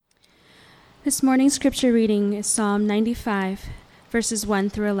This morning's scripture reading is Psalm 95, verses 1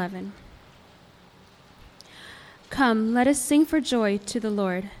 through 11. Come, let us sing for joy to the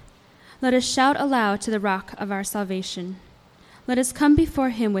Lord. Let us shout aloud to the rock of our salvation. Let us come before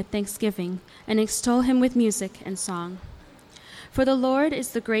him with thanksgiving and extol him with music and song. For the Lord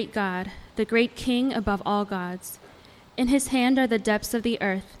is the great God, the great King above all gods. In his hand are the depths of the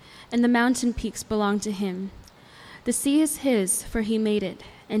earth, and the mountain peaks belong to him. The sea is his, for he made it,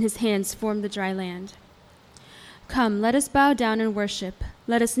 and his hands formed the dry land. Come, let us bow down and worship.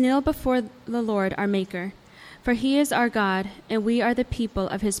 Let us kneel before the Lord our Maker. For he is our God, and we are the people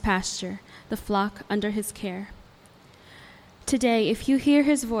of his pasture, the flock under his care. Today, if you hear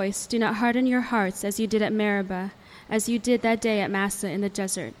his voice, do not harden your hearts as you did at Meribah, as you did that day at Massah in the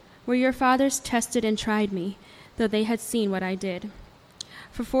desert, where your fathers tested and tried me, though they had seen what I did.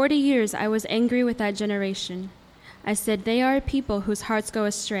 For 40 years I was angry with that generation. I said, they are a people whose hearts go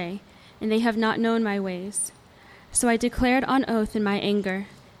astray, and they have not known my ways. So I declared on oath in my anger,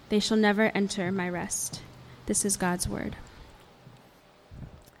 they shall never enter my rest. This is God's word.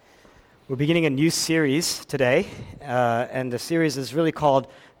 We're beginning a new series today, and the series is really called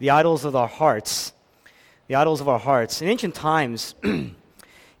The Idols of Our Hearts. The Idols of Our Hearts. In ancient times,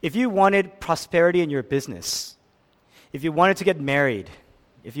 if you wanted prosperity in your business, if you wanted to get married,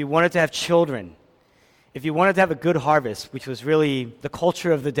 if you wanted to have children, if you wanted to have a good harvest, which was really the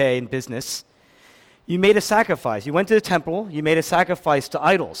culture of the day in business, you made a sacrifice. You went to the temple, you made a sacrifice to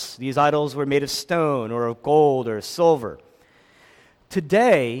idols. These idols were made of stone or of gold or silver.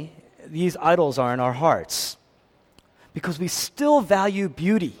 Today, these idols are in our hearts because we still value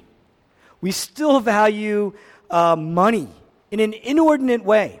beauty. We still value money in an inordinate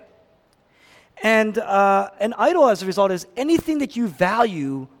way. And an idol, as a result, is anything that you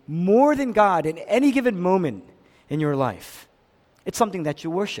value more than God in any given moment in your life. It's something that you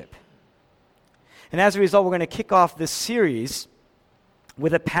worship. And as a result, we're going to kick off this series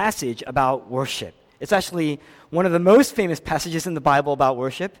with a passage about worship. It's actually one of the most famous passages in the Bible about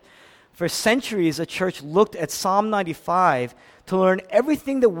worship. For centuries, a church looked at Psalm 95 to learn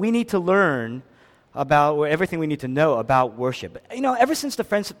everything that we need to learn about, or everything we need to know about worship. You know, ever since the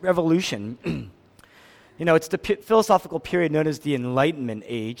French Revolution, it's the philosophical period known as the Enlightenment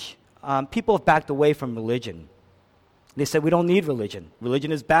age, people have backed away from religion. They said, we don't need religion.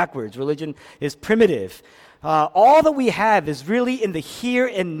 Religion is backwards. Religion is primitive. All that we have is really in the here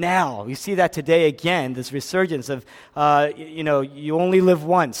and now. You see that today again, this resurgence of, you only live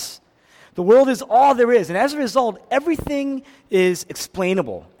once. The world is all there is. And as a result, everything is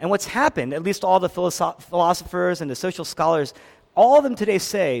explainable. And what's happened, at least all the philosophers and the social scholars, all of them today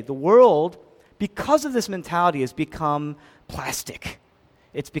say the world, because of this mentality, has become plastic.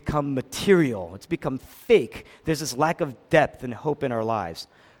 It's become material. It's become fake. There's this lack of depth and hope in our lives.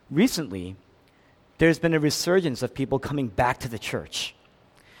 Recently, there's been a resurgence of people coming back to the church.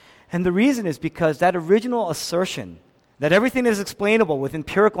 And the reason is because that original assertion that everything is explainable with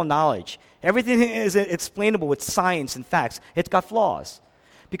empirical knowledge, everything is explainable with science and facts, it's got flaws.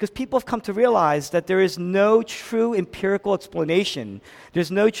 Because people have come to realize that there is no true empirical explanation,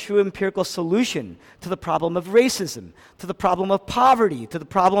 there's no true empirical solution to the problem of racism, to the problem of poverty, to the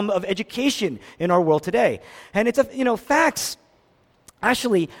problem of education in our world today. And it's facts,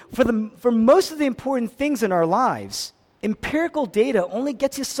 actually, for most of the important things in our lives, empirical data only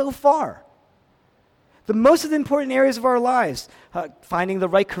gets you so far. The most of the important areas of our lives, finding the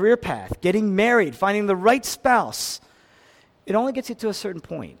right career path, getting married, finding the right spouse, it only gets you to a certain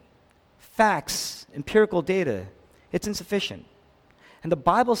point. Facts, empirical data, it's insufficient. And the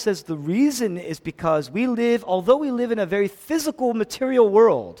Bible says the reason is because although we live in a very physical, material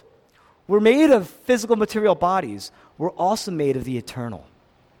world, we're made of physical, material bodies, we're also made of the eternal.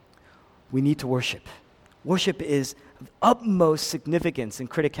 We need to worship. Worship is of utmost significance and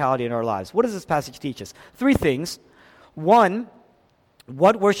criticality in our lives. What does this passage teach us? 3 things. 1,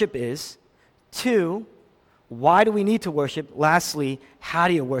 what worship is. 2, why do we need to worship? Lastly, how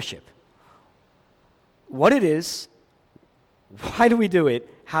do you worship? What it is, why do we do it,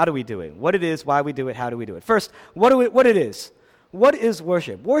 how do we do it? What it is, why we do it, how do we do it? First, what it is. What is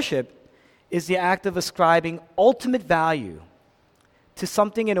worship? Worship is the act of ascribing ultimate value to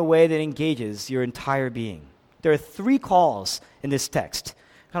something in a way that engages your entire being. There are 3 calls in this text.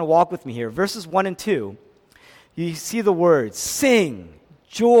 Kind of walk with me here. Verses 1 and 2, you see the words sing,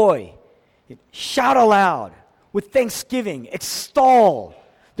 joy, shout aloud, with thanksgiving, extol.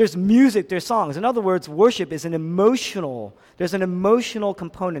 There's music, there's songs. In other words, worship is there's an emotional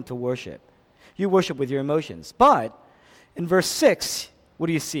component to worship. You worship with your emotions. But in verse 6, what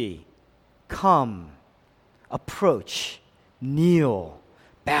do you see? Come, approach, kneel,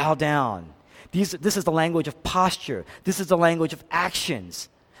 bow down. This is the language of posture. This is the language of actions.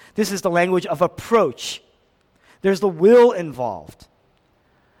 This is the language of approach. There's the will involved.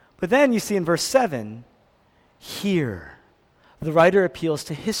 But then you see in verse 7, here, the writer appeals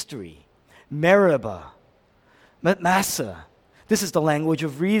to history, Meribah, Massa. This is the language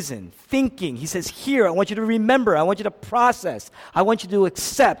of reason, thinking. He says, here, I want you to remember, I want you to process, I want you to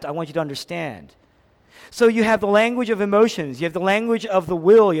accept, I want you to understand. So you have the language of emotions, you have the language of the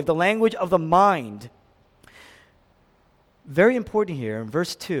will, you have the language of the mind. Very important here, in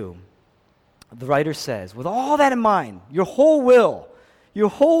verse 2, the writer says, with all that in mind, your whole will, your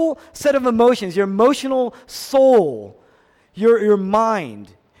whole set of emotions, your emotional soul, your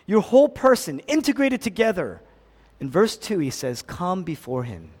mind, your whole person integrated together. In verse 2, he says, come before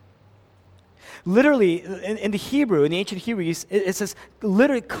him. Literally, in the Hebrew, in the ancient Hebrew, it says,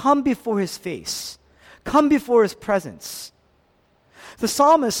 literally, come before his face. Come before his presence. The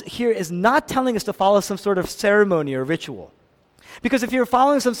psalmist here is not telling us to follow some sort of ceremony or ritual. Because if you're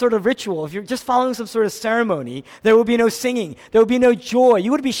following some sort of ritual, if you're just following some sort of ceremony, there will be no singing, there will be no joy. You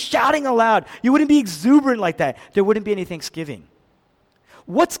wouldn't be shouting aloud. You wouldn't be exuberant like that. There wouldn't be any thanksgiving.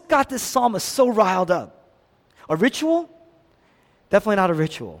 What's got this psalmist so riled up? A ritual? Definitely not a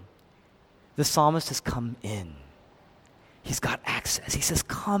ritual. The psalmist has come in. He's got access. He says,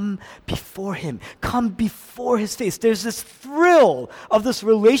 come before him. Come before his face. There's this thrill of this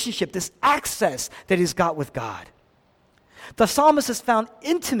relationship, this access that he's got with God. The psalmist has found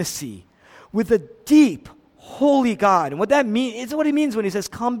intimacy with a deep, holy God. And what that means, it's what he means when he says,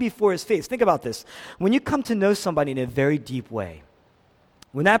 come before his face. Think about this. When you come to know somebody in a very deep way,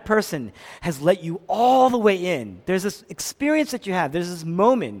 when that person has let you all the way in, there's this experience that you have, there's this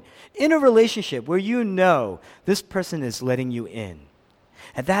moment in a relationship where you know this person is letting you in.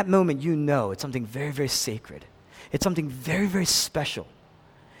 At that moment, you know it's something very, very sacred. It's something very, very special.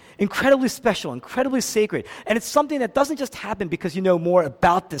 Incredibly special, incredibly sacred. And it's something that doesn't just happen because you know more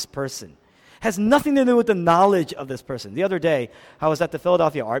about this person. It has nothing to do with the knowledge of this person. The other day, I was at the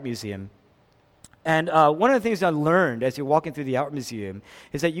Philadelphia Art Museum. And one of the things I learned as you're walking through the art museum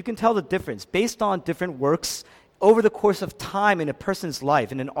is that you can tell the difference based on different works over the course of time in a person's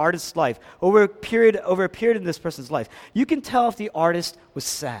life, in an artist's life, over a period in this person's life. You can tell if the artist was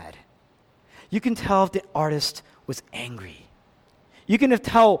sad. You can tell if the artist was angry. You can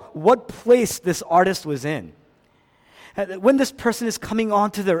tell what place this artist was in. When this person is coming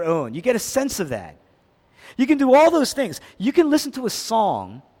onto their own, you get a sense of that. You can do all those things. You can listen to a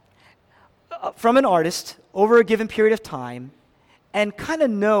song from an artist over a given period of time and kind of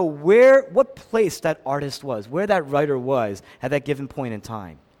know what place that artist was, where that writer was at that given point in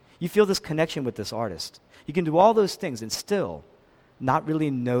time. You feel this connection with this artist. You can do all those things and still not really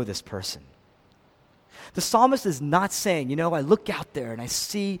know this person. The psalmist is not saying, I look out there and I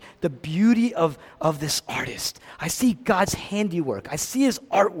see the beauty of this artist. I see God's handiwork. I see his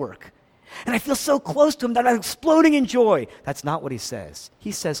artwork. And I feel so close to him that I'm exploding in joy. That's not what he says.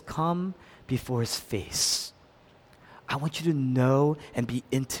 He says, come before his face. I want you to know and be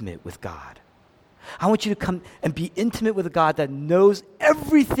intimate with God. I want you to come and be intimate with a God that knows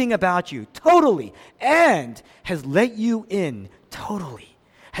everything about you totally and has let you in totally,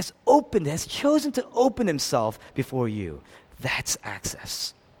 has chosen to open himself before you. That's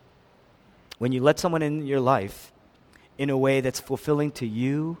access. When you let someone in your life in a way that's fulfilling to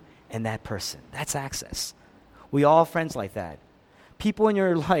you and that person, that's access. We all have friends like that. People in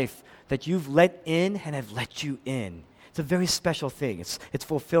your life that you've let in and have let you in. It's a very special thing. It's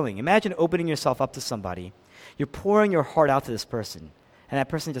fulfilling. Imagine opening yourself up to somebody. You're pouring your heart out to this person, and that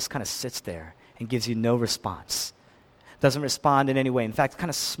person just kind of sits there and gives you no response. Doesn't respond in any way. In fact, kind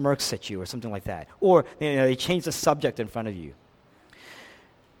of smirks at you or something like that. Or they change the subject in front of you.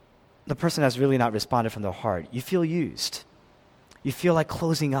 The person has really not responded from their heart. You feel used. You feel like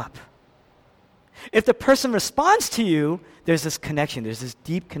closing up. If the person responds to you, there's this connection. There's this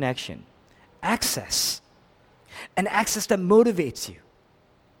deep connection. Access. An access that motivates you.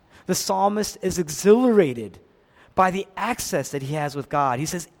 The psalmist is exhilarated by the access that he has with God. He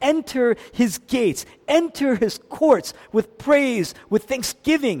says, enter his gates, enter his courts with praise, with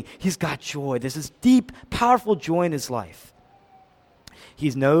thanksgiving. He's got joy. There's this deep, powerful joy in his life. He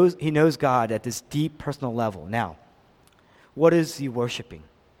knows God at this deep personal level. Now, what is he worshiping?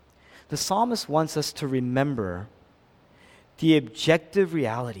 The psalmist wants us to remember the objective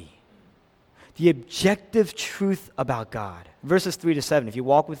reality, the objective truth about God. Verses 3-7, if you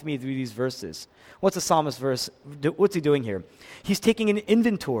walk with me through these verses, what's the psalmist what's he doing here? He's taking an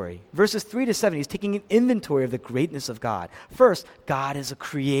inventory. Verses 3-7, he's taking an inventory of the greatness of God. First, God is a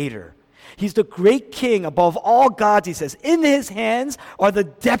creator. He's the great king above all gods, he says. In his hands are the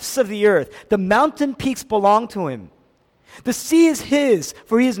depths of the earth. The mountain peaks belong to him. The sea is his,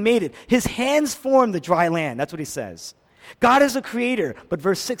 for he has made it. His hands form the dry land. That's what he says. God is a creator. But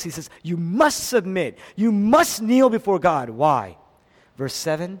verse 6, he says, you must submit. You must kneel before God. Why? Verse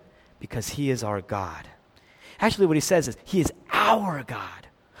 7, because he is our God. Actually, what he says is, he is our God.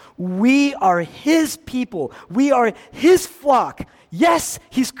 We are his people. We are his flock. Yes,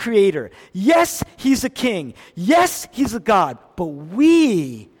 he's creator. Yes, he's a king. Yes, he's a God. But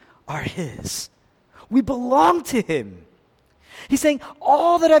we are his. We belong to him. He's saying,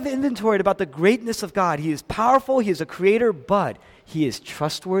 all that I've inventoried about the greatness of God, he is powerful, he is a creator, but he is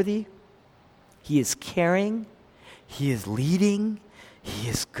trustworthy, he is caring, he is leading, he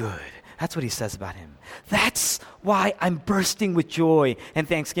is good. That's what he says about him. That's why I'm bursting with joy and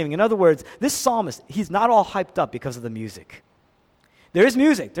thanksgiving. In other words, this psalmist, he's not all hyped up because of the music. There is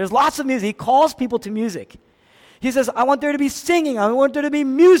music. There's lots of music. He calls people to music. He says, I want there to be singing. I want there to be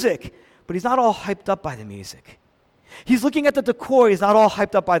music. But he's not all hyped up by the music. He's looking at the decor. He's not all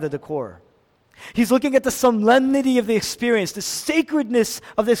hyped up by the decor. He's looking at the solemnity of the experience, the sacredness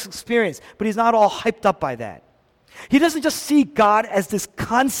of this experience, but he's not all hyped up by that. He doesn't just see God as this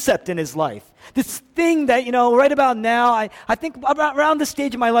concept in his life, this thing that, right about now, I think around this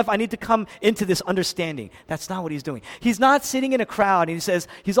stage of my life, I need to come into this understanding. That's not what he's doing. He's not sitting in a crowd and he says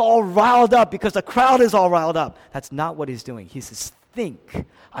he's all riled up because the crowd is all riled up. That's not what he's doing. He says, think.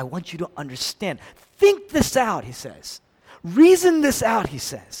 I want you to understand. Think this out, he says. Reason this out, he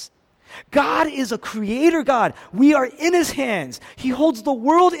says. God is a creator God. We are in his hands. He holds the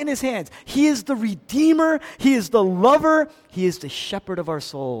world in his hands. He is the redeemer. He is the lover. He is the shepherd of our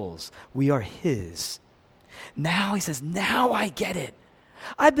souls. We are his. Now, he says, now I get it.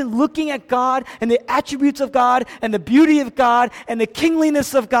 I've been looking at God and the attributes of God and the beauty of God and the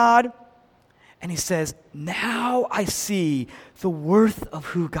kingliness of God. And he says, now I see the worth of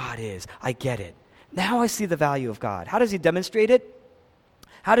who God is. I get it. Now I see the value of God. How does he demonstrate it?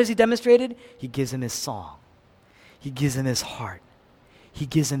 How does he demonstrate it? He gives him his song. He gives him his heart. He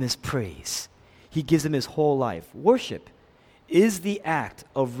gives him his praise. He gives him his whole life. Worship is the act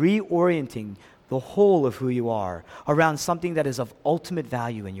of reorienting the whole of who you are around something that is of ultimate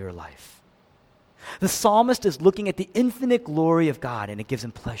value in your life. The psalmist is looking at the infinite glory of God and it gives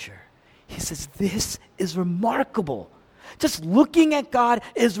him pleasure. He says, this is remarkable. Just looking at God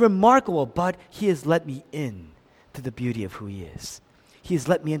is remarkable, but he has let me in to the beauty of who he is. He has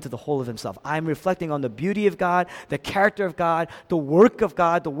let me into the whole of himself. I'm reflecting on the beauty of God, the character of God, the work of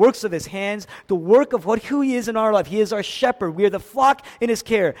God, the works of his hands, the work of who he is in our life. He is our shepherd. We are the flock in his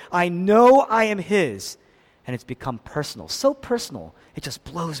care. I know I am his. And it's become personal. So personal, it just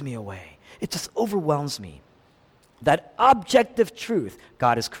blows me away. It just overwhelms me. That objective truth,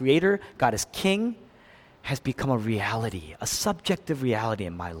 God is creator, God is king, has become a reality, a subjective reality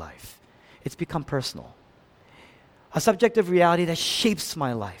in my life. It's become personal. A subjective reality that shapes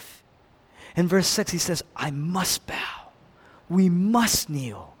my life. In verse 6, he says, I must bow. We must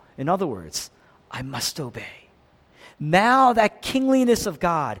kneel. In other words, I must obey. Now that kingliness of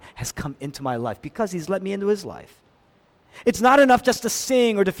God has come into my life because he's let me into his life. It's not enough just to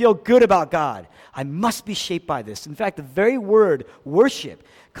sing or to feel good about God. I must be shaped by this. In fact, the very word worship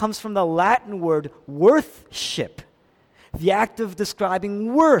comes from the Latin word worthship, the act of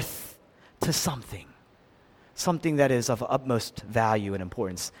describing worth to something that is of utmost value and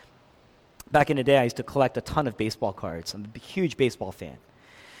importance. Back in the day, I used to collect a ton of baseball cards. I'm a huge baseball fan.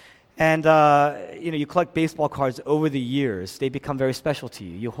 And, you collect baseball cards over the years. They become very special to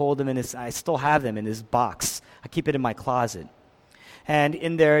you. You hold them in this, I still have them in this box. I keep it in my closet. And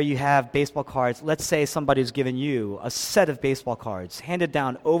in there you have baseball cards. Let's say somebody's given you a set of baseball cards handed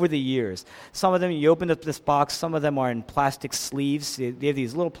down over the years. Some of them, you open up this box, some of them are in plastic sleeves. They have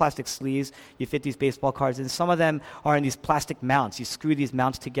these little plastic sleeves. You fit these baseball cards in. Some of them are in these plastic mounts. You screw these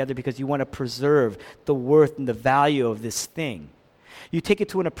mounts together because you want to preserve the worth and the value of this thing. You take it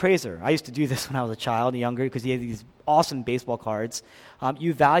to an appraiser. I used to do this when I was a child, younger, because he had these awesome baseball cards.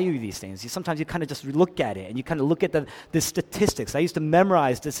 You value these things. Sometimes you kind of just look at it, and you kind of look at the statistics. I used to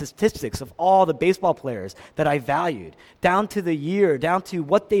memorize the statistics of all the baseball players that I valued, down to the year, down to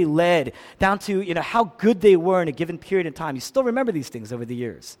what they led, down to how good they were in a given period of time. You still remember these things over the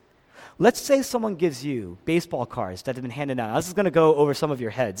years. Let's say someone gives you baseball cards that have been handed down. This is going to go over some of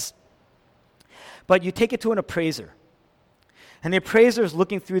your heads. But you take it to an appraiser. And the appraiser is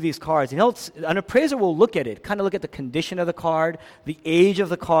looking through these cards. An appraiser will look at it, kind of look at the condition of the card, the age of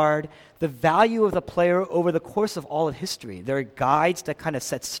the card, the value of the player over the course of all of history. There are guides that kind of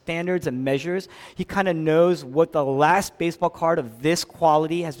set standards and measures. He kind of knows what the last baseball card of this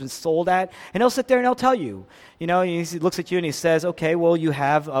quality has been sold at. And he'll sit there and he'll tell you. He looks at you and he says, okay, well, you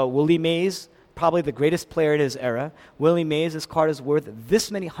have Willie Mays, probably the greatest player in his era. Willie Mays, this card is worth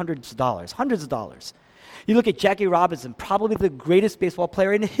this many hundreds of dollars. You look at Jackie Robinson, probably the greatest baseball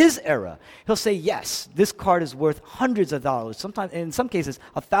player in his era. He'll say, yes, this card is worth hundreds of dollars, sometimes, in some cases,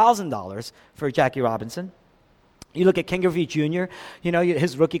 $1,000 for Jackie Robinson. You look at Ken Griffey Jr.,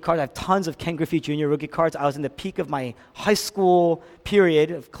 his rookie cards. I have tons of Ken Griffey Jr. rookie cards. I was in the peak of my high school period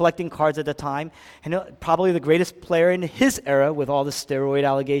of collecting cards at the time. And probably the greatest player in his era with all the steroid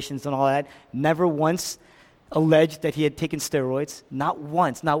allegations and all that. Never once alleged that he had taken steroids. Not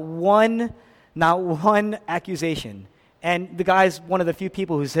once. Not one accusation. And the guy's one of the few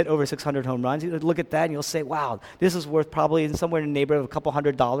people who's hit over 600 home runs. You look at that and you'll say, wow, this is worth probably somewhere in the neighborhood of a couple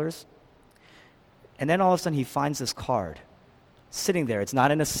 $100s. And then all of a sudden he finds this card sitting there. It's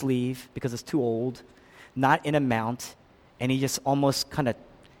not in a sleeve because it's too old, not in a mount. And he just almost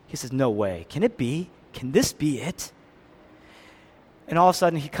he says, no way. Can it be? Can this be it? And all of a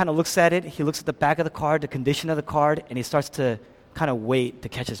sudden he kind of looks at it. He looks at the back of the card, the condition of the card, and he starts to kind of wait to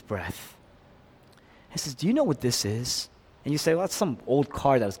catch his breath. He says, do you know what this is? And you say, well, that's some old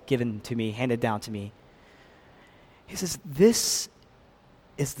card that was given to me, handed down to me. He says, this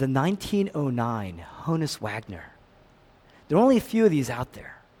is the 1909 Honus Wagner. There are only a few of these out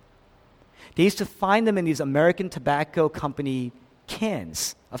there. They used to find them in these American Tobacco Company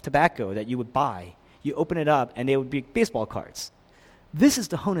cans of tobacco that you would buy. You open it up, and they would be baseball cards. This is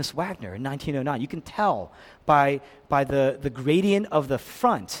the Honus Wagner in 1909. You can tell by the gradient of the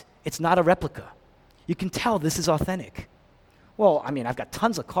front, it's not a replica. You can tell this is authentic. Well, I've got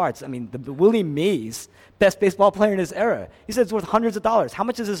tons of cards. The Willie Mays, best baseball player in his era, he said it's worth hundreds of dollars. How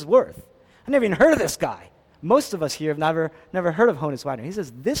much is this worth? I never even heard of this guy. Most of us here have never heard of Honus Wagner. He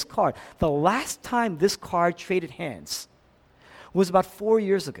says this card, the last time this card traded hands was about 4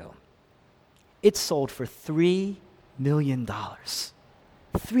 years ago. It sold for $3 million.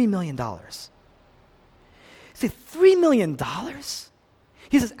 $3 million. You say, $3 million?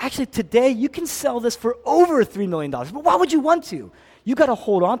 He says, actually, today you can sell this for over $3 million. But why would you want to? You got to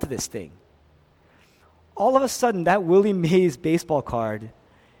hold on to this thing. All of a sudden, that Willie Mays baseball card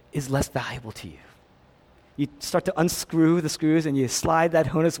is less valuable to you. You start to unscrew the screws and you slide that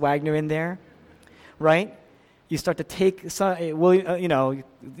Honus Wagner in there, right? You start to take some,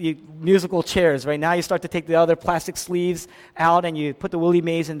 musical chairs. Right now, you start to take the other plastic sleeves out and you put the Willie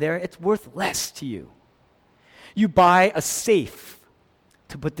Mays in there. It's worth less to you. You buy a safe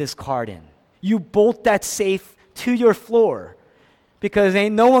to put this card in. You bolt that safe to your floor because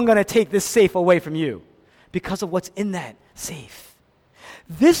ain't no one going to take this safe away from you because of what's in that safe.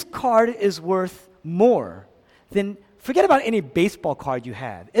 This card is worth more than, forget about any baseball card you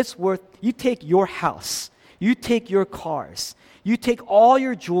have. It's worth, you take your house, you take your cars, you take all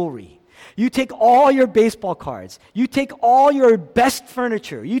your jewelry, you take all your baseball cards, you take all your best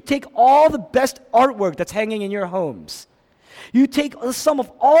furniture, you take all the best artwork that's hanging in your homes. You take the sum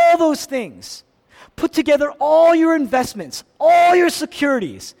of all those things, put together all your investments, all your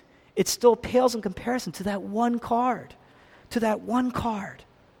securities. It still pales in comparison to that one card.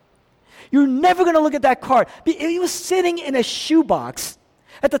 You're never going to look at that card. It was sitting in a shoebox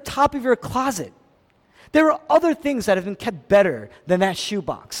at the top of your closet. There are other things that have been kept better than that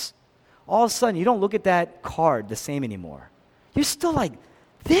shoebox. All of a sudden, you don't look at that card the same anymore. You're still like,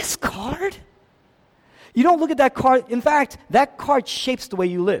 this card? You don't look at that card. In fact, that card shapes the way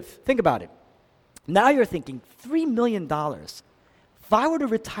you live. Think about it. Now you're thinking, $3 million. If I were to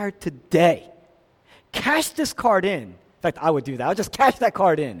retire today, cash this card in. In fact, I would do that. I would just cash that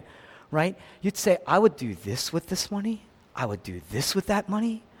card in, right? You'd say, I would do this with this money. I would do this with that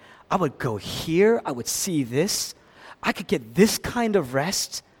money. I would go here. I would see this. I could get this kind of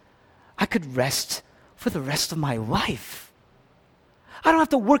rest. I could rest for the rest of my life. I don't have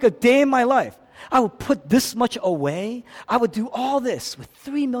to work a day in my life. I would put this much away. I would do all this with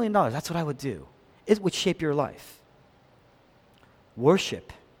 $3 million. That's what I would do. It would shape your life.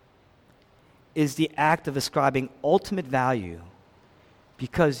 Worship is the act of ascribing ultimate value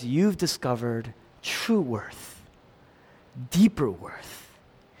because you've discovered true worth, deeper worth,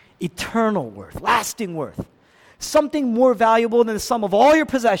 eternal worth, lasting worth, something more valuable than the sum of all your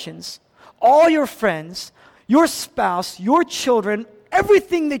possessions, all your friends, your spouse, your children,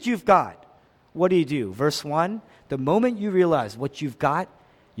 everything that you've got. What do? Verse 1, the moment you realize what you've got,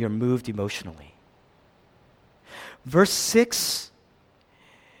 you're moved emotionally. Verse 6,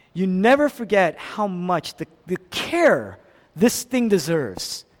 you never forget how much the care this thing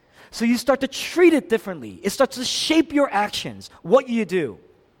deserves. So you start to treat it differently. It starts to shape your actions, what you do.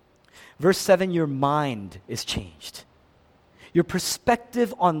 Verse 7, your mind is changed. Your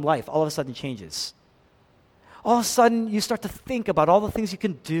perspective on life all of a sudden changes. All of a sudden, you start to think about all the things you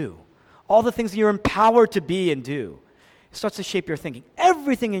can do, all the things that you're empowered to be and do. It starts to shape your thinking.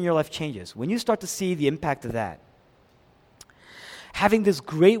 Everything in your life changes when you start to see the impact of that. Having this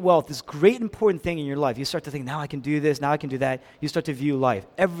great wealth, this great important thing in your life, you start to think, now I can do this, now I can do that. You start to view life.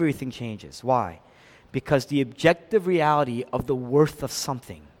 Everything changes. Why? Because the objective reality of the worth of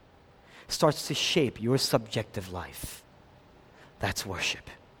something starts to shape your subjective life. That's worship.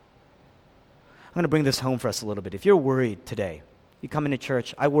 I'm going to bring this home for us a little bit. If you're worried today, you come into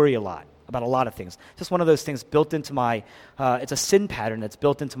church, I worry a lot about a lot of things. Just one of those things built into it's a sin pattern that's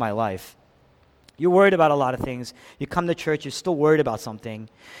built into my life. You're worried about a lot of things. You come to church, you're still worried about something,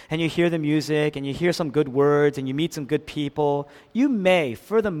 and you hear the music, and you hear some good words, and you meet some good people. You may,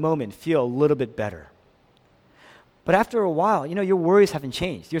 for the moment, feel a little bit better. But after a while, your worries haven't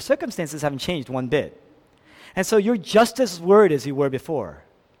changed. Your circumstances haven't changed one bit. And so you're just as worried as you were before.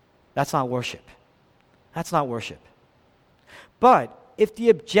 That's not worship. That's not worship. But if the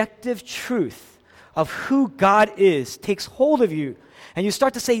objective truth of who God is takes hold of you, and you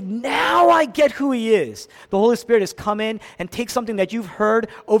start to say, now I get who He is, the Holy Spirit has come in and takes something that you've heard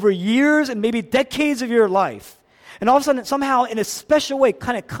over years and maybe decades of your life, and all of a sudden, somehow, in a special way,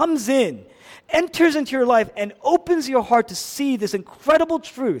 kind of comes in, enters into your life, and opens your heart to see this incredible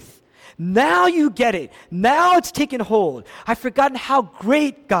truth. Now you get it. Now it's taken hold. I've forgotten how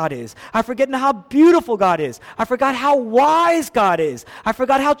great God is. I've forgotten how beautiful God is. I forgot how wise God is. I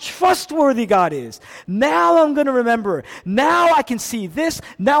forgot how trustworthy God is. Now I'm going to remember. Now I can see this.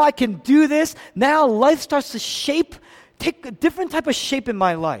 Now I can do this. Now life starts to take a different type of shape in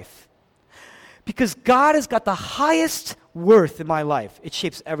my life. Because God has got the highest worth in my life. It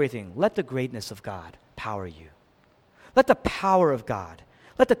shapes everything. Let the greatness of God power you. Let the power of God,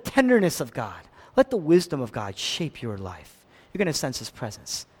 let the tenderness of God, let the wisdom of God shape your life. You're going to sense His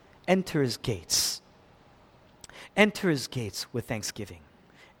presence. Enter His gates. Enter His gates with thanksgiving.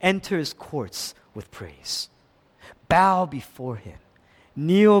 Enter His courts with praise. Bow before Him.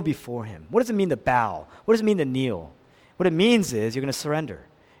 Kneel before Him. What does it mean to bow? What does it mean to kneel? What it means is you're going to surrender.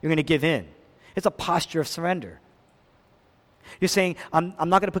 You're going to give in. It's a posture of surrender. You're saying, I'm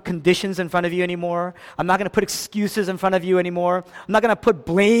not going to put conditions in front of you anymore. I'm not going to put excuses in front of you anymore. I'm not going to put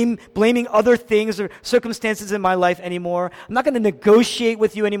blaming other things or circumstances in my life anymore. I'm not going to negotiate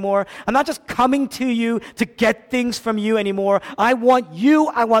with you anymore. I'm not just coming to you to get things from you anymore. I want you.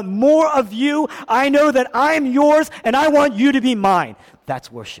 I want more of you. I know that I'm yours, and I want you to be mine.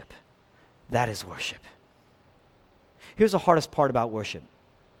 That's worship. That is worship. Here's the hardest part about worship.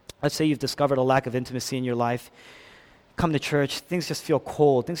 Let's say you've discovered a lack of intimacy in your life. Come to church, things just feel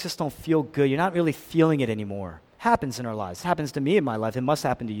cold. Things just don't feel good. You're not really feeling it anymore. Happens in our lives. It happens to me in my life. It must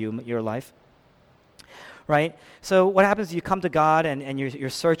happen to you in your life. Right? So what happens is you come to God and you're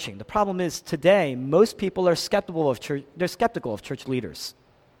searching. The problem is today, most people are skeptical of church. They're skeptical of church leaders.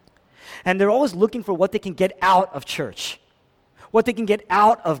 And they're always looking for what they can get out of church. What they can get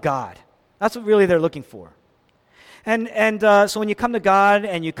out of God. That's what really they're looking for. And so when you come to God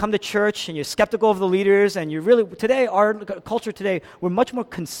and you come to church and you're skeptical of the leaders and you really, today, our culture today, we're much more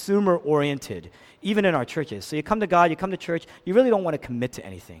consumer-oriented, even in our churches. So you come to God, you come to church, you really don't want to commit to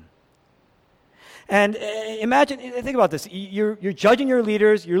anything. And think about this. You're judging your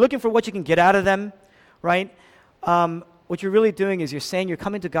leaders, you're looking for what you can get out of them, right? What you're really doing is you're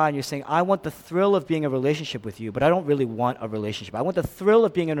coming to God and you're saying, I want the thrill of being in a relationship with you, but I don't really want a relationship. I want the thrill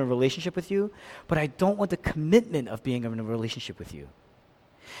of being in a relationship with you, but I don't want the commitment of being in a relationship with you.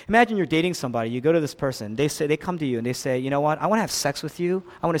 Imagine you're dating somebody, you go to this person, they come to you and they say, you know what, I want to have sex with you,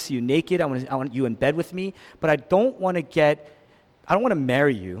 I want to see you naked, I want you in bed with me, but I don't want to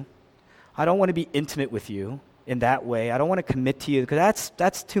marry you, I don't want to be intimate with you in that way, I don't want to commit to you, because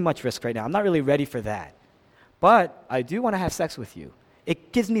that's too much risk right now, I'm not really ready for that. But I do want to have sex with you.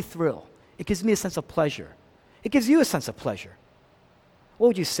 It gives me thrill. It gives me a sense of pleasure. It gives you a sense of pleasure. What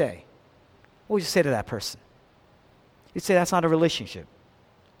would you say? What would you say to that person? You'd say that's not a relationship.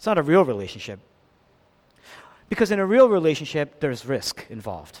 It's not a real relationship. Because in a real relationship, there's risk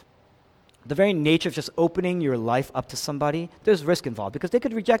involved. The very nature of just opening your life up to somebody, there's risk involved because they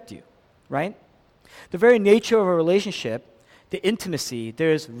could reject you, right? The very nature of a relationship, the intimacy,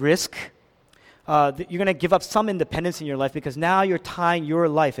 there's risk. You're going to give up some independence in your life because now you're tying your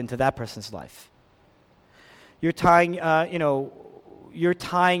life into that person's life. You're tying,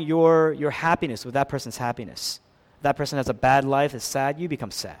 your happiness with that person's happiness. That person has a bad life, is sad, you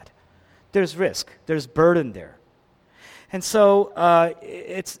become sad. There's risk. There's burden there. And so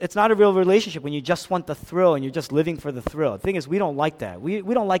it's not a real relationship when you just want the thrill and you're just living for the thrill. The thing is, we don't like that. We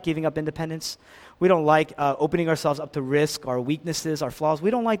don't like giving up independence. We don't like opening ourselves up to risk, our weaknesses, our flaws. We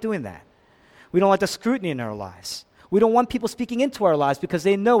don't like doing that. We don't like the scrutiny in our lives. We don't want people speaking into our lives because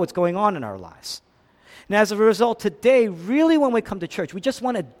they know what's going on in our lives. And as a result, today, really when we come to church, we just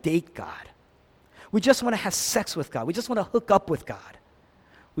want to date God. We just want to have sex with God. We just want to hook up with God.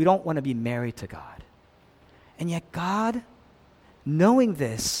 We don't want to be married to God. And yet God, knowing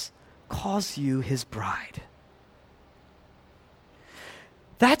this, calls you his bride.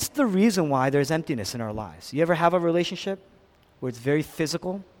 That's the reason why there's emptiness in our lives. You ever have a relationship where it's very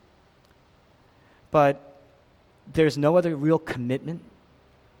physical, but there's no other real commitment?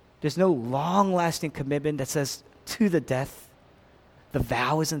 There's no long-lasting commitment that says to the death. The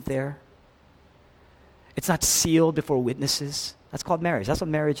vow isn't there. It's not sealed before witnesses. That's called marriage. That's what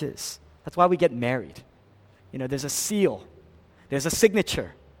marriage is. That's why we get married. You know, there's a seal. There's a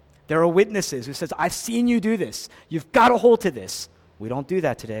signature. There are witnesses who says, I've seen you do this. You've got to hold to this. We don't do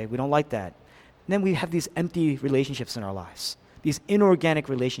that today. We don't like that. And then we have these empty relationships in our lives, these inorganic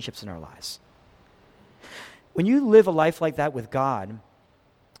relationships in our lives. When you live a life like that with God,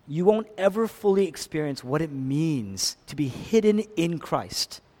 you won't ever fully experience what it means to be hidden in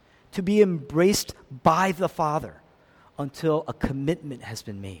Christ, to be embraced by the Father until a commitment has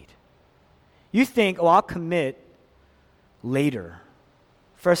been made. You think, oh, I'll commit later.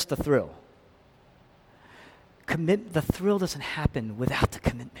 First, the thrill. The thrill doesn't happen without the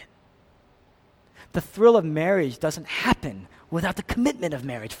commitment. The thrill of marriage doesn't happen without the commitment of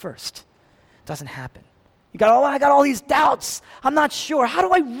marriage first. It doesn't happen. I got all these doubts. I'm not sure. How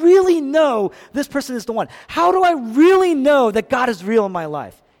do I really know this person is the one? How do I really know that God is real in my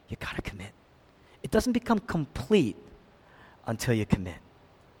life? You got to commit. It doesn't become complete until you commit.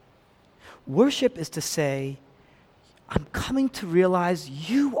 Worship is to say, I'm coming to realize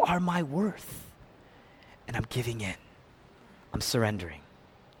you are my worth, and I'm giving in. I'm surrendering.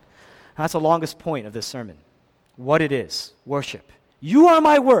 And that's the longest point of this sermon. What it is, worship. You are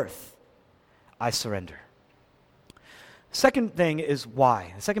my worth. I surrender. Second thing is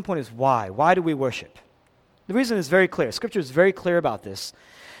why. The second point is why. Why do we worship? The reason is very clear. Scripture is very clear about this.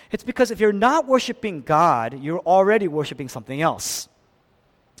 It's because if you're not worshiping God, you're already worshiping something else.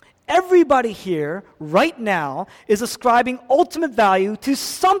 Everybody here, right now, is ascribing ultimate value to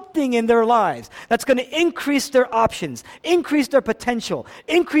something in their lives that's going to increase their options, increase their potential,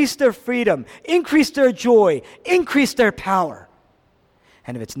 increase their freedom, increase their joy, increase their power.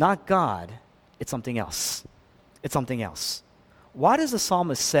 And if it's not God, it's something else. It's something else. Why does the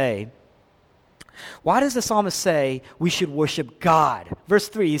psalmist say we should worship God? Verse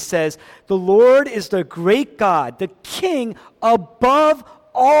 3, he says, the Lord is the great God, the King above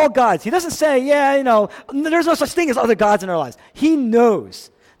all gods. He doesn't say, there's no such thing as other gods in our lives. He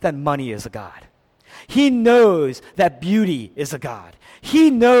knows that money is a god. He knows that beauty is a god.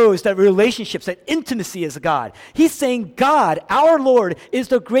 He knows that relationships, that intimacy is a god. He's saying God, our Lord, is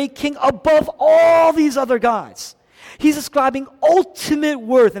the great King above all these other gods. He's ascribing ultimate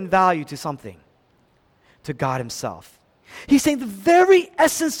worth and value to something, to God himself. He's saying the very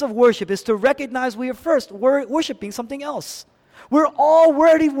essence of worship is to recognize we are first worshiping something else. We're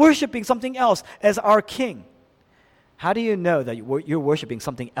already worshiping something else as our King. How do you know that you're worshiping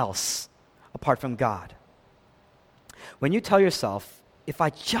something else apart from God? When you tell yourself, if I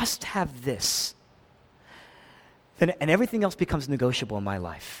just have this, and everything else becomes negotiable in my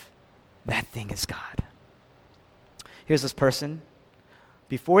life, that thing is God. Here's this person.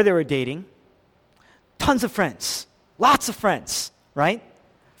 Before they were dating, tons of friends, lots of friends, right?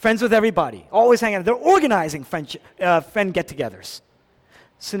 Friends with everybody, always hanging out. They're organizing friend get-togethers. As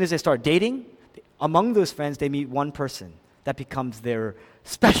soon as they start dating, among those friends, they meet one person that becomes their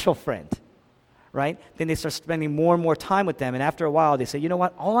special friend, right? Then they start spending more and more time with them, and after a while, they say, you know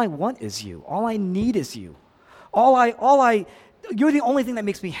what? All I want is you. All I need is you. You're the only thing that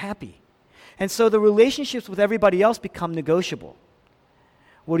makes me happy. And so the relationships with everybody else become negotiable.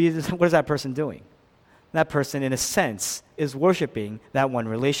 What is that person doing? That person, in a sense, is worshiping that one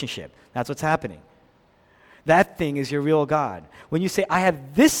relationship. That's what's happening. That thing is your real God. When you say, I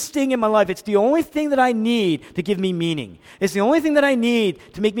have this thing in my life, it's the only thing that I need to give me meaning. It's the only thing that I need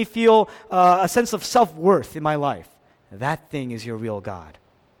to make me feel a sense of self-worth in my life. That thing is your real God.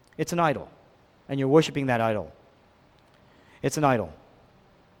 It's an idol, and you're worshiping that idol. It's an idol.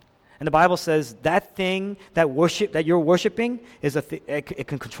 And the Bible says that thing that you're worshiping is it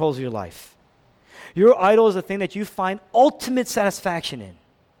controls your life. Your idol is the thing that you find ultimate satisfaction in.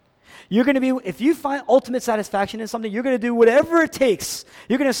 You're going to be, if you find ultimate satisfaction in something, you're going to do whatever it takes.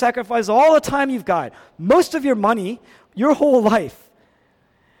 You're going to sacrifice all the time you've got, most of your money, your whole life.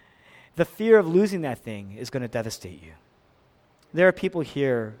 The fear of losing that thing is going to devastate you. There are people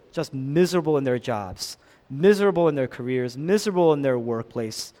here just miserable in their jobs, miserable in their careers, miserable in their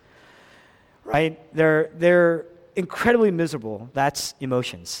workplace, right? They're incredibly miserable. That's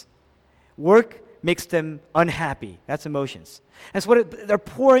emotions. Work makes them unhappy. That's emotions. And so they're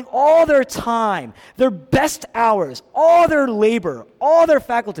pouring all their time, their best hours, all their labor, all their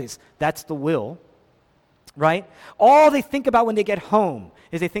faculties. That's the will, right? All they think about when they get home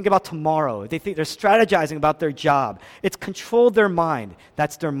is they think about tomorrow. They're strategizing about their job. It's controlled their mind.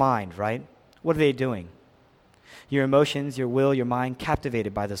 That's their mind, right? What are they doing? Your emotions, your will, your mind,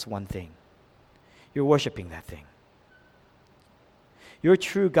 captivated by this one thing. You're worshiping that thing. Your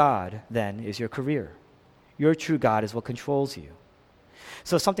true God, then, is your career. Your true God is what controls you.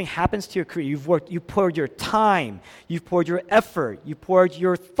 So if something happens to your career, you've poured your time, you've poured your effort, you've poured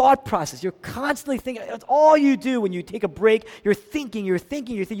your thought process, you're constantly thinking, it's all you do when you take a break, you're thinking, you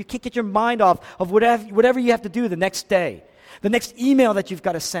can't get your mind off of whatever you have to do the next day, the next email that you've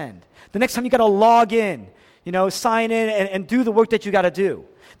got to send, the next time you got to log in, sign in and do the work that you got to do.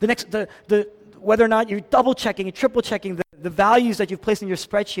 Whether or not you're double checking and triple checking the values that you've placed in your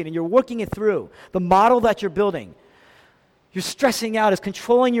spreadsheet and you're working it through, the model that you're building. You're stressing out. It's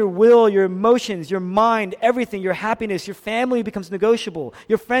controlling your will, your emotions, your mind, everything, your happiness. Your family becomes negotiable.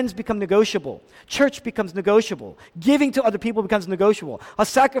 Your friends become negotiable. Church becomes negotiable. Giving to other people becomes negotiable. A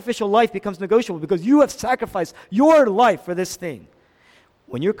sacrificial life becomes negotiable because you have sacrificed your life for this thing.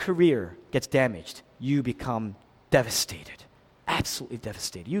 When your career gets damaged, you become devastated. Absolutely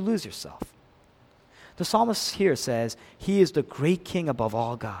devastated. You lose yourself. The psalmist here says, He is the great King above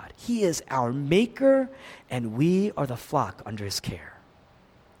all God. He is our maker, and we are the flock under His care.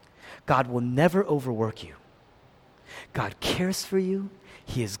 God will never overwork you. God cares for you.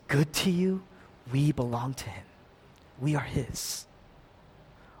 He is good to you. We belong to Him. We are His.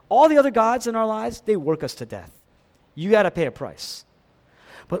 All the other gods in our lives, they work us to death. You got to pay a price.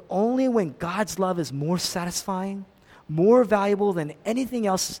 But only when God's love is more satisfying, more valuable than anything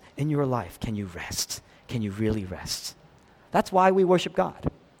else in your life can you rest. Can you really rest? That's why we worship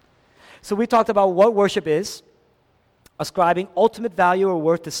God. So we talked about what worship is, ascribing ultimate value or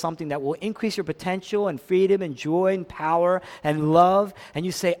worth to something that will increase your potential and freedom and joy and power and love. And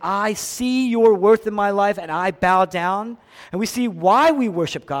you say, I see your worth in my life and I bow down. And we see why we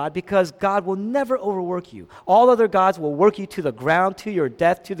worship God, because God will never overwork you. All other gods will work you to the ground, to your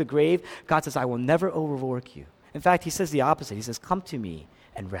death, to the grave. God says, I will never overwork you. In fact, He says the opposite. He says, come to me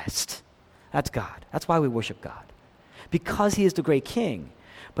and rest. That's God. That's why we worship God. Because He is the great King,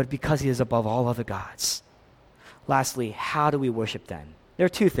 but because He is above all other gods. Lastly, how do we worship then? There are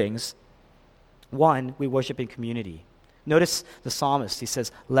two things. One, we worship in community. Notice the psalmist. He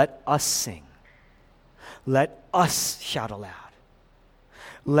says, let us sing. Let us shout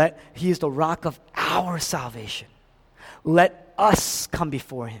aloud. He is the rock of our salvation. Let us come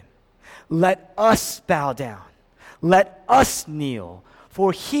before Him. Let us bow down. Let us kneel,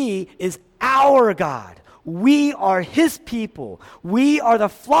 for He is our God. We are His people. We are the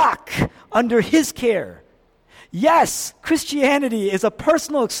flock under His care. Yes, Christianity is a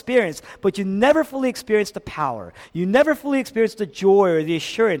personal experience, but you never fully experience the power. You never fully experience the joy or the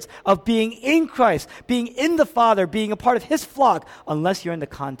assurance of being in Christ, being in the Father, being a part of His flock, unless you're in the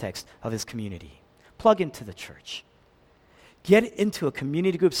context of His community. Plug into the church. Get into a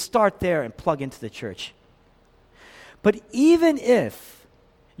community group. Start there and plug into the church. But even if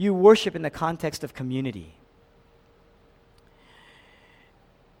you worship in the context of community,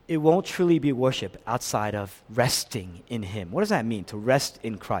 it won't truly be worship outside of resting in Him. What does that mean? To rest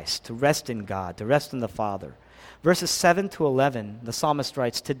in Christ, to rest in God, to rest in the Father. Verses 7 to 11, the psalmist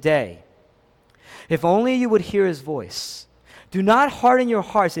writes, Today, if only you would hear His voice, do not harden your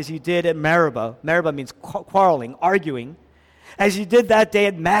hearts as you did at Meribah. Meribah means quarreling, arguing. As you did that day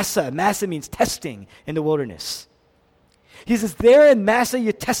at Massah. Massah means testing in the wilderness. He says, there in Massah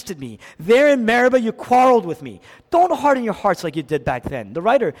you tested me. There in Meribah you quarreled with me. Don't harden your hearts like you did back then. The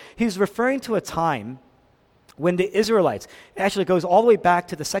writer, he's referring to a time when the Israelites, it actually goes all the way back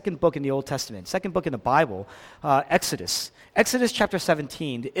to the second book in the Old Testament, second book in the Bible, Exodus. Exodus chapter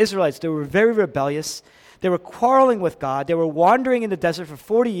 17, the Israelites, they were very rebellious. They were quarreling with God. They were wandering in the desert for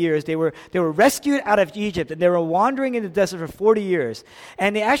 40 years. They were rescued out of Egypt, and they were wandering in the desert for 40 years.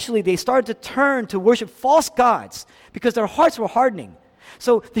 And they started to turn to worship false gods because their hearts were hardening.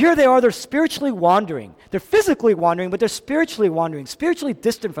 So here they are, they're spiritually wandering. They're physically wandering, but they're spiritually wandering, spiritually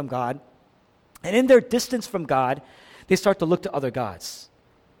distant from God. And in their distance from God, they start to look to other gods.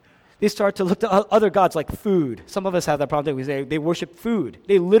 They start to look to other gods like food. Some of us have that problem. We say they worship food.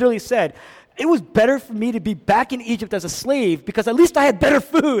 They literally said, it was better for me to be back in Egypt as a slave because at least I had better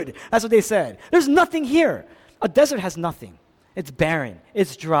food. That's what they said. There's nothing here. A desert has nothing. It's barren.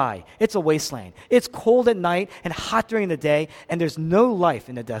 It's dry. It's a wasteland. It's cold at night and hot during the day, and there's no life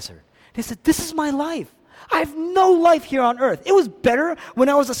in the desert. They said, this is my life. I have no life here on earth. It was better when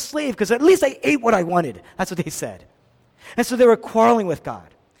I was a slave because at least I ate what I wanted. That's what they said. And so they were quarreling with God.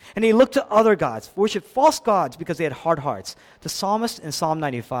 And they looked to other gods, worshiped false gods because they had hard hearts. The psalmist in Psalm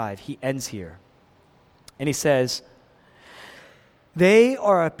 95, he ends here. And he says, they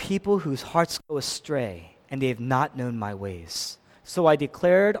are a people whose hearts go astray, and they have not known my ways. So I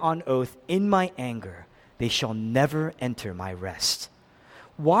declared on oath in my anger, they shall never enter my rest.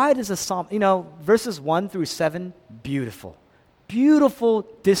 Why does the psalm, verses 1 through 7, beautiful. Beautiful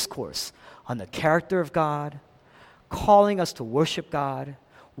discourse on the character of God, calling us to worship God,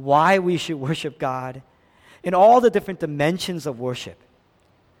 why we should worship God, in all the different dimensions of worship.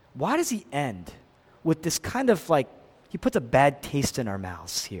 Why does he end with this kind of he puts a bad taste in our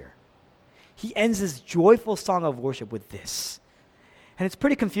mouths here? He ends his joyful song of worship with this. And it's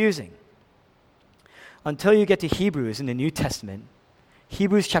pretty confusing until you get to Hebrews in the New Testament,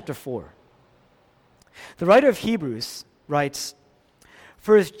 Hebrews chapter 4. The writer of Hebrews writes,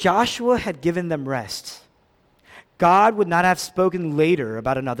 for as Joshua had given them rest, God would not have spoken later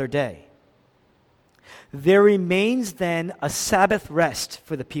about another day. There remains then a Sabbath rest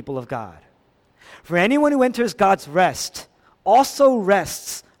for the people of God. For anyone who enters God's rest also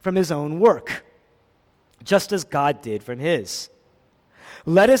rests from his own work, just as God did from his.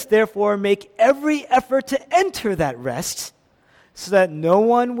 Let us therefore make every effort to enter that rest, so that no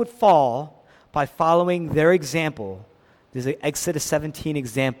one would fall by following their example. There's an Exodus 17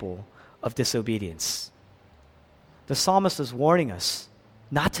 example of disobedience. The psalmist is warning us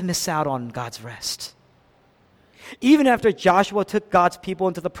not to miss out on God's rest. Even after Joshua took God's people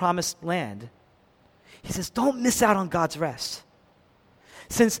into the promised land, he says, don't miss out on God's rest.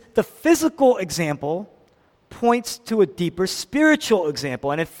 Since the physical example points to a deeper spiritual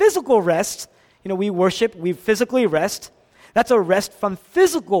example. And in physical rest, we worship, we physically rest. That's a rest from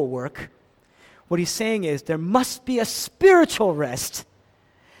physical work. What he's saying is there must be a spiritual rest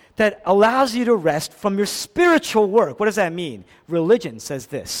that allows you to rest from your spiritual work. What does that mean? Religion says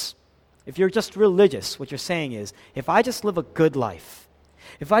this. If you're just religious, what you're saying is, if I just live a good life,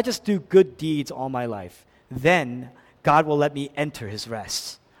 if I just do good deeds all my life, then God will let me enter his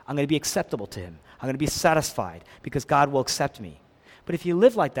rest. I'm going to be acceptable to him. I'm going to be satisfied because God will accept me. But if you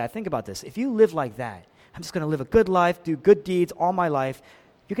live like that, think about this. If you live like that, I'm just going to live a good life, do good deeds all my life,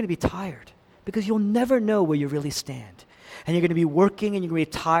 you're going to be tired because you'll never know where you really stand. And you're going to be working and you're going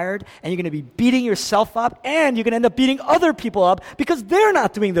to be tired and you're going to be beating yourself up and you're going to end up beating other people up because they're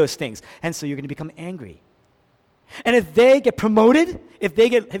not doing those things. And so you're going to become angry. And if they get promoted, if they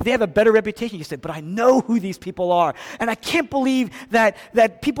have a better reputation, you say, but I know who these people are. And I can't believe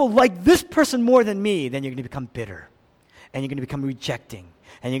that people like this person more than me. Then you're going to become bitter. And you're going to become rejecting.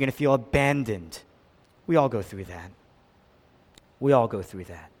 And you're going to feel abandoned. We all go through that. We all go through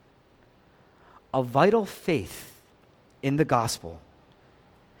that. A vital faith in the gospel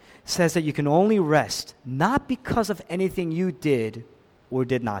says that you can only rest not because of anything you did or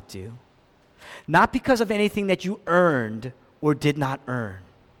did not do, not because of anything that you earned or did not earn,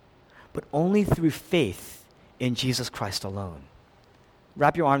 but only through faith in Jesus Christ alone.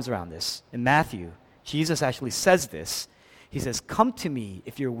 Wrap your arms around this. In Matthew, Jesus actually says this. He says, come to me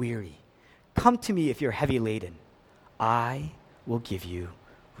if you're weary. Come to me if you're heavy laden. I will give you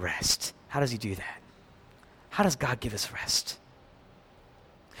rest. How does he do that? How does God give us rest?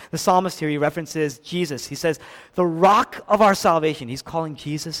 The psalmist here, he references Jesus. He says, the rock of our salvation. He's calling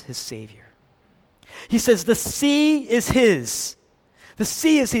Jesus his Savior. He says, the sea is his. The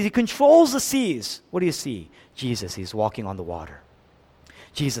sea is his. He controls the seas. What do you see? Jesus, he's walking on the water.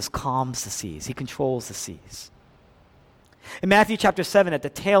 Jesus calms the seas. He controls the seas. In Matthew chapter 7, at the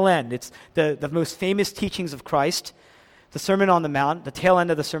tail end, it's the most famous teachings of Christ, the Sermon on the Mount, the tail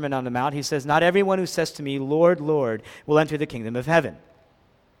end of the Sermon on the Mount. He says, not everyone who says to me, Lord, Lord, will enter the kingdom of heaven.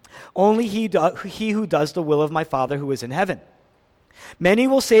 Only he who does the will of my Father who is in heaven. Many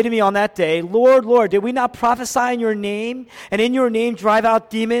will say to me on that day, Lord, Lord, did we not prophesy in your name, and in your name drive out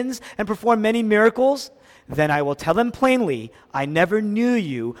demons and perform many miracles? Then I will tell them plainly, I never knew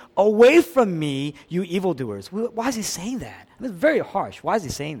you. Away from me, you evildoers. Why is he saying that? I mean, it's very harsh. Why is he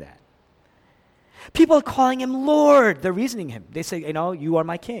saying that? People are calling him Lord. They're reasoning him. They say, you are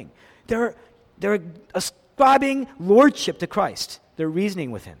my king. They're ascribing lordship to Christ. They're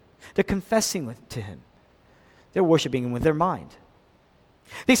reasoning with him. They're confessing to him. They're worshiping him with their mind.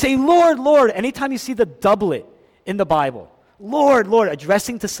 They say, Lord, Lord. Anytime you see the doublet in the Bible, Lord, Lord,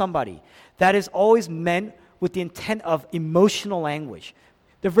 addressing to somebody, that is always meant with the intent of emotional language.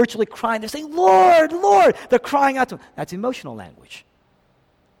 They're virtually crying. They're saying, Lord, Lord. They're crying out to him. That's emotional language.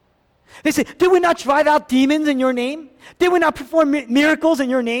 They say, did we not drive out demons in your name? Did we not perform miracles in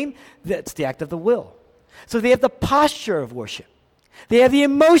your name? That's the act of the will. So they have the posture of worship. They have the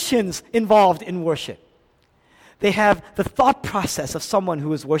emotions involved in worship. They have the thought process of someone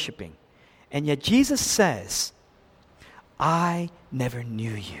who is worshiping. And yet Jesus says, I never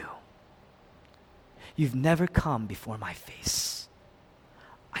knew you. You've never come before my face.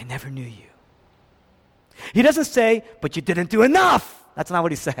 I never knew you. He doesn't say, but you didn't do enough. That's not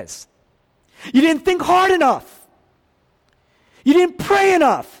what he says. You didn't think hard enough. You didn't pray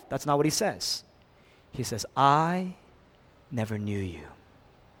enough. That's not what he says. He says, I never knew you.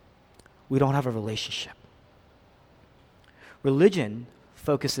 We don't have a relationship. Religion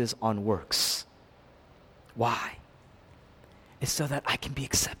focuses on works. Why? It's so that I can be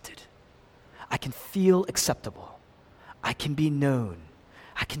accepted. I can feel acceptable. I can be known.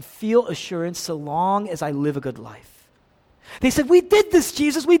 I can feel assurance so long as I live a good life. They said, we did this,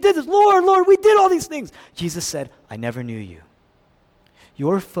 Jesus. We did this. Lord, Lord, we did all these things. Jesus said, I never knew you.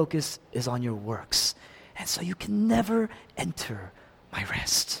 Your focus is on your works. And so you can never enter my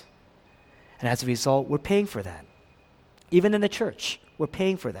rest. And as a result, we're paying for that. Even in the church, we're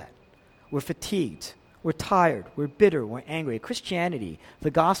paying for that. We're fatigued. We're tired. We're bitter. We're angry. Christianity,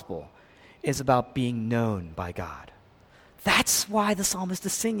 the gospel, is about being known by God. That's why the psalmist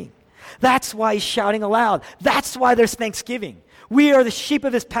is singing. That's why he's shouting aloud. That's why there's thanksgiving. We are the sheep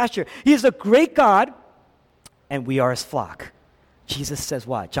of his pasture. He is a great God, and we are his flock. Jesus says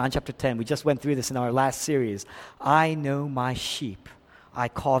what? John chapter 10, we just went through this in our last series. I know my sheep. I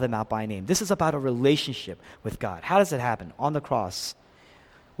call them out by name. This is about a relationship with God. How does it happen? On the cross,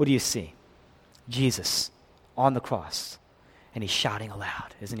 what do you see? Jesus on the cross, and he's shouting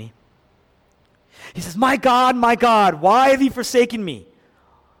aloud, isn't he? He says, my God, why have you forsaken me?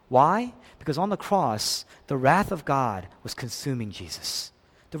 Why? Because on the cross, the wrath of God was consuming Jesus.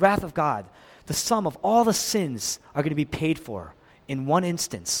 The wrath of God, the sum of all the sins are going to be paid for in one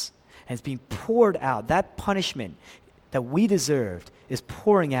instance, and it's being poured out. That punishment that we deserved is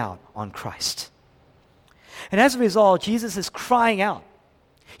pouring out on Christ. And as a result, Jesus is crying out.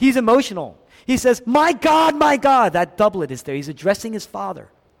 He's emotional. He says, my God, that doublet is there. He's addressing his Father.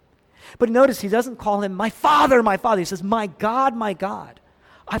 But notice, he doesn't call him my Father, my Father. He says, my God,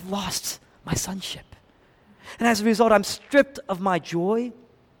 I've lost my sonship. And as a result, I'm stripped of my joy.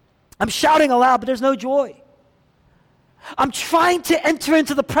 I'm shouting aloud, but there's no joy. I'm trying to enter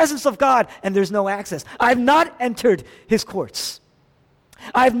into the presence of God, and there's no access. I have not entered his courts.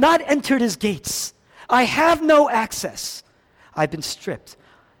 I have not entered his gates. I have no access. I've been stripped.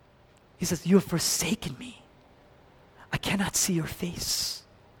 He says, you have forsaken me. I cannot see your face.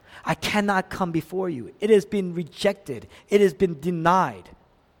 I cannot come before you. It has been rejected. It has been denied.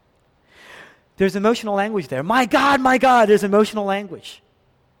 There's emotional language there. My God, there's emotional language.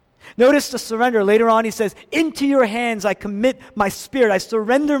 Notice the surrender. Later on he says, into your hands I commit my spirit. I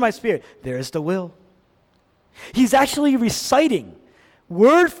surrender my spirit. There is the will. He's actually reciting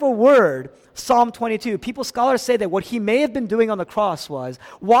word for word Psalm 22. Scholars say that what he may have been doing on the cross was,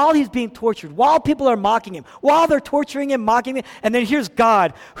 while he's being tortured, while people are mocking him, while they're torturing him, mocking him, and then here's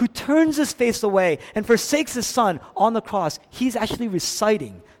God who turns his face away and forsakes his son on the cross. He's actually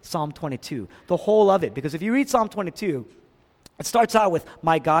reciting Psalm 22, the whole of it. Because if you read Psalm 22, it starts out with,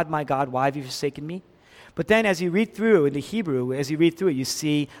 my God, why have you forsaken me? But then as you read through, in the Hebrew, as you read through it, you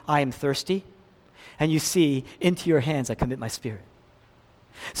see, I am thirsty. And you see, into your hands I commit my spirit.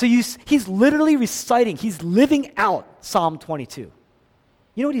 So he's literally reciting, he's living out Psalm 22.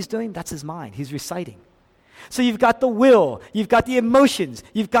 You know what he's doing? That's his mind. He's reciting. So you've got the will, you've got the emotions,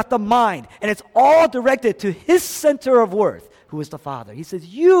 you've got the mind, and it's all directed to his center of worth, who is the Father. He says,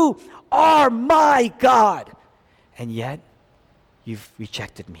 you are my God. And yet, you've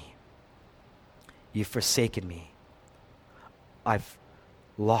rejected me. You've forsaken me. I've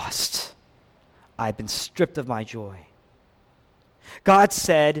lost. I've been stripped of my joy. God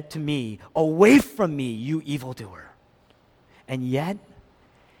said to me, away from me, you evildoer. And yet,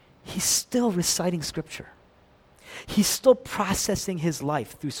 he's still reciting Scripture. He's still processing his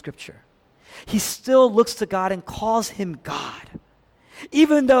life through Scripture. He still looks to God and calls him God.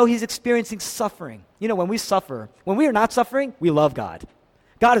 Even though he's experiencing suffering. You know, when we suffer, when we are not suffering, we love God.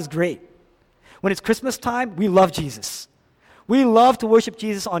 God is great. When it's Christmas time, we love Jesus. We love to worship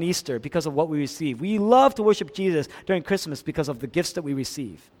Jesus on Easter because of what we receive. We love to worship Jesus during Christmas because of the gifts that we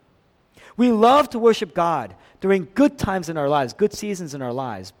receive. We love to worship God during good times in our lives, good seasons in our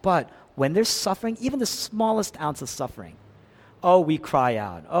lives. But when there's suffering, even the smallest ounce of suffering, oh, we cry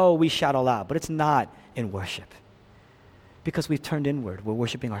out. Oh, we shout aloud. But it's not in worship. Because we've turned inward. We're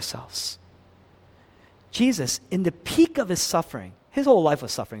worshiping ourselves. Jesus, in the peak of his suffering, his whole life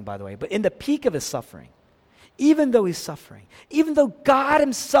was suffering, by the way, but in the peak of his suffering, even though he's suffering, even though God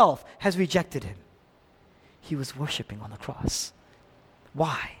himself has rejected him, he was worshiping on the cross.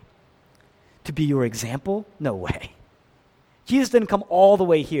 Why? To be your example? No way. Jesus didn't come all the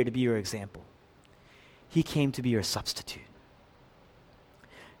way here to be your example. He came to be your substitute.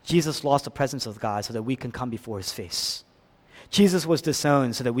 Jesus lost the presence of God so that we can come before his face. Jesus was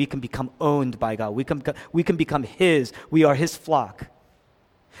disowned so that we can become owned by God. We can become his. We are his flock.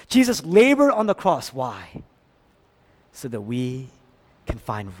 Jesus labored on the cross. Why? So that we can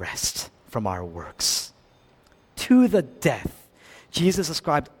find rest from our works. To the death, Jesus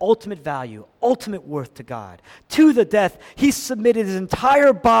ascribed ultimate value, ultimate worth to God. To the death, he submitted his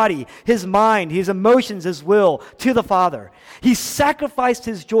entire body, his mind, his emotions, his will to the Father. He sacrificed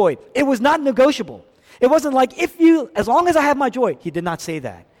his joy. It was not negotiable. It wasn't like, as long as I have my joy. He did not say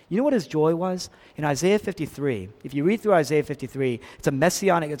that. You know what his joy was? In Isaiah 53, if you read through Isaiah 53, it's a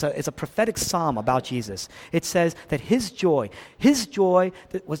messianic, it's a prophetic psalm about Jesus. It says that his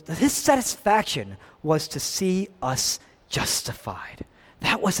satisfaction was to see us justified.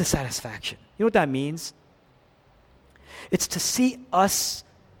 That was the satisfaction. You know what that means? It's to see us,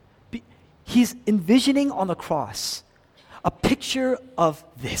 he's envisioning on the cross a picture of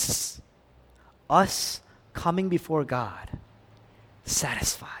this. Us coming before God,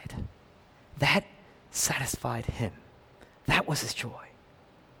 satisfied. That satisfied him. That was his joy.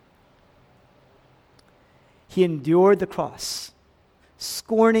 He endured the cross,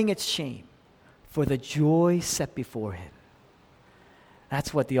 scorning its shame, for the joy set before him.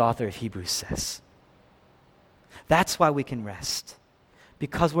 That's what the author of Hebrews says. That's why we can rest,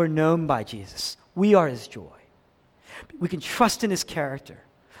 because we're known by Jesus. We are his joy. We can trust in his character.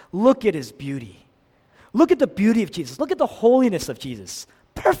 Look at his beauty. Look at the beauty of Jesus. Look at the holiness of Jesus.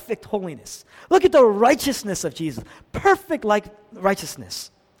 Perfect holiness. Look at the righteousness of Jesus. Perfect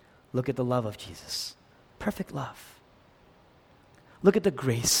righteousness. Look at the love of Jesus. Perfect love. Look at the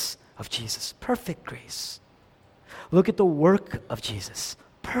grace of Jesus. Perfect grace. Look at the work of Jesus.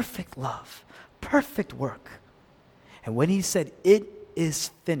 Perfect love. Perfect work. And when he said, "It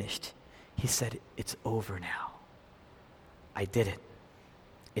is finished," he said, "It's over now. I did it.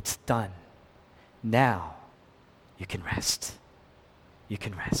 It's done. Now you can rest." You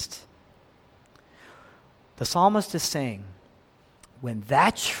can rest. The psalmist is saying, when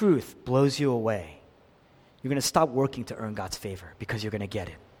that truth blows you away, you're going to stop working to earn God's favor because you're going to get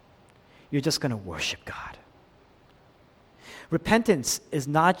it. You're just going to worship God. Repentance is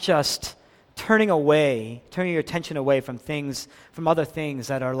not just turning your attention away from other things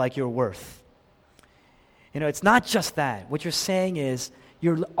that are like your worth. It's not just that. What you're saying is,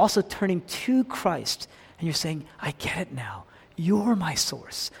 you're also turning to Christ, and you're saying, I get it now. You're my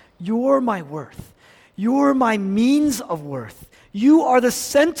source. You're my worth. You're my means of worth. You are the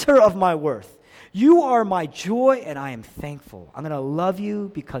center of my worth. You are my joy, and I am thankful. I'm going to love you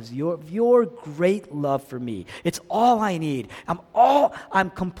because of your great love for me. It's all I need. I'm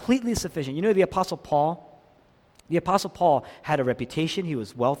completely sufficient. You know the Apostle Paul? The Apostle Paul had a reputation. He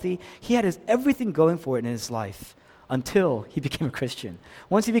was wealthy. He had everything going for it in his life until he became a Christian.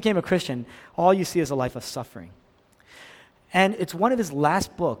 Once he became a Christian, all you see is a life of suffering. And it's one of his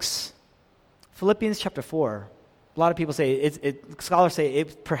last books, Philippians chapter 4. A lot of people say, scholars say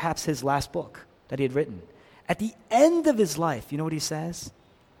it's perhaps his last book that he had written. At the end of his life, you know what he says?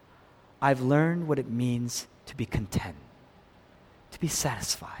 I've learned what it means to be content, to be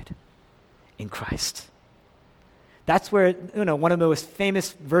satisfied in Christ. That's where, one of the most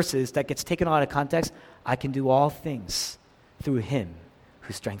famous verses that gets taken out of context, I can do all things through him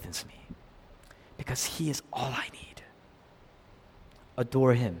who strengthens me. Because he is all I need.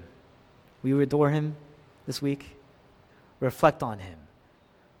 Adore him. Will you adore him this week? Reflect on him.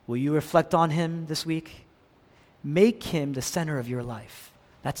 Will you reflect on him this week? Make him the center of your life.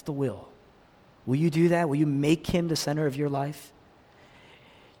 That's the will. Will you do that? Will you make him the center of your life?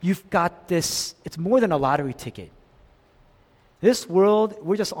 You've got this, it's more than a lottery ticket. This world,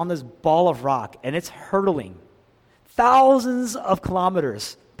 we're just on this ball of rock, and it's hurtling thousands of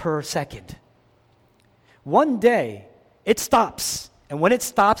kilometers per second. One day, it stops. And when it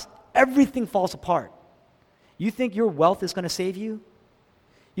stops, everything falls apart. You think your wealth is going to save you?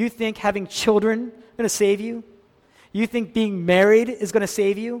 You think having children is going to save you? You think being married is going to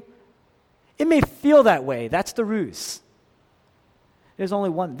save you? It may feel that way. That's the ruse. There's only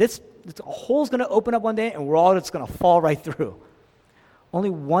one. a hole's going to open up one day and we're all just going to fall right through. Only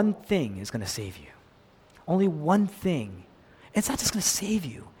one thing is going to save you. Only one thing. It's not just going to save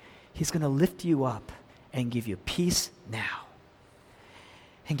you. He's going to lift you up and give you peace now.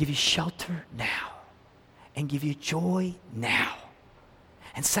 And give you shelter now. And give you joy now.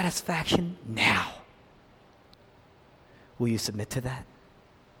 And satisfaction now. Will you submit to that?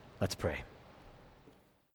 Let's pray.